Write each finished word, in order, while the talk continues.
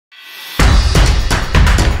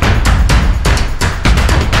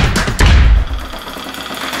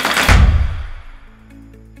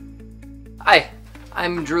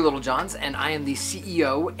I'm Drew Littlejohns, and I am the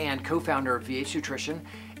CEO and co-founder of VH Nutrition,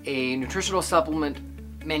 a nutritional supplement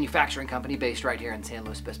manufacturing company based right here in San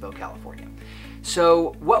Luis Obispo, California.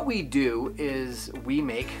 So what we do is we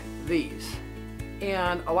make these.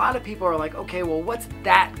 And a lot of people are like, okay, well, what's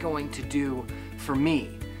that going to do for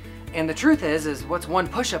me? And the truth is what's one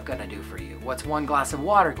push-up going to do for you? What's one glass of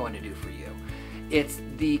water going to do for you? It's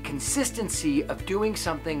the consistency of doing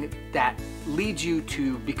something that leads you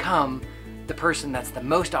to become the person that's the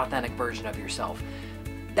most authentic version of yourself.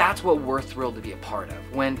 That's what we're thrilled to be a part of.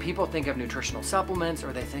 When people think of nutritional supplements,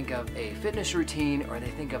 or they think of a fitness routine, or they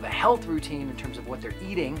think of a health routine in terms of what they're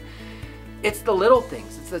eating, it's the little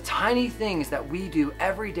things, it's the tiny things that we do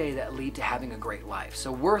every day that lead to having a great life.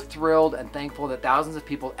 So we're thrilled and thankful that thousands of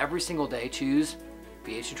people every single day choose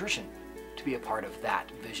VH Nutrition to be a part of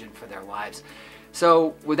that vision for their lives.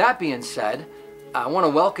 So with that being said, I want to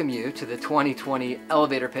welcome you to the 2020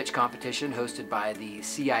 Elevator Pitch Competition hosted by the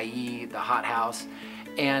CIE, the Hot House.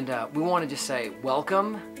 And we want to just say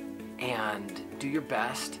welcome and do your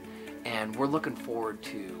best. And we're looking forward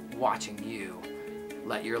to watching you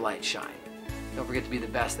let your light shine. Don't forget to be the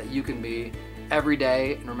best that you can be every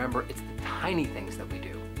day. And remember, it's the tiny things that we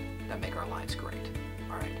do that make our lives great.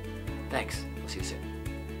 All right. Thanks. We'll see you soon.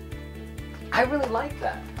 I really like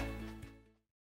that.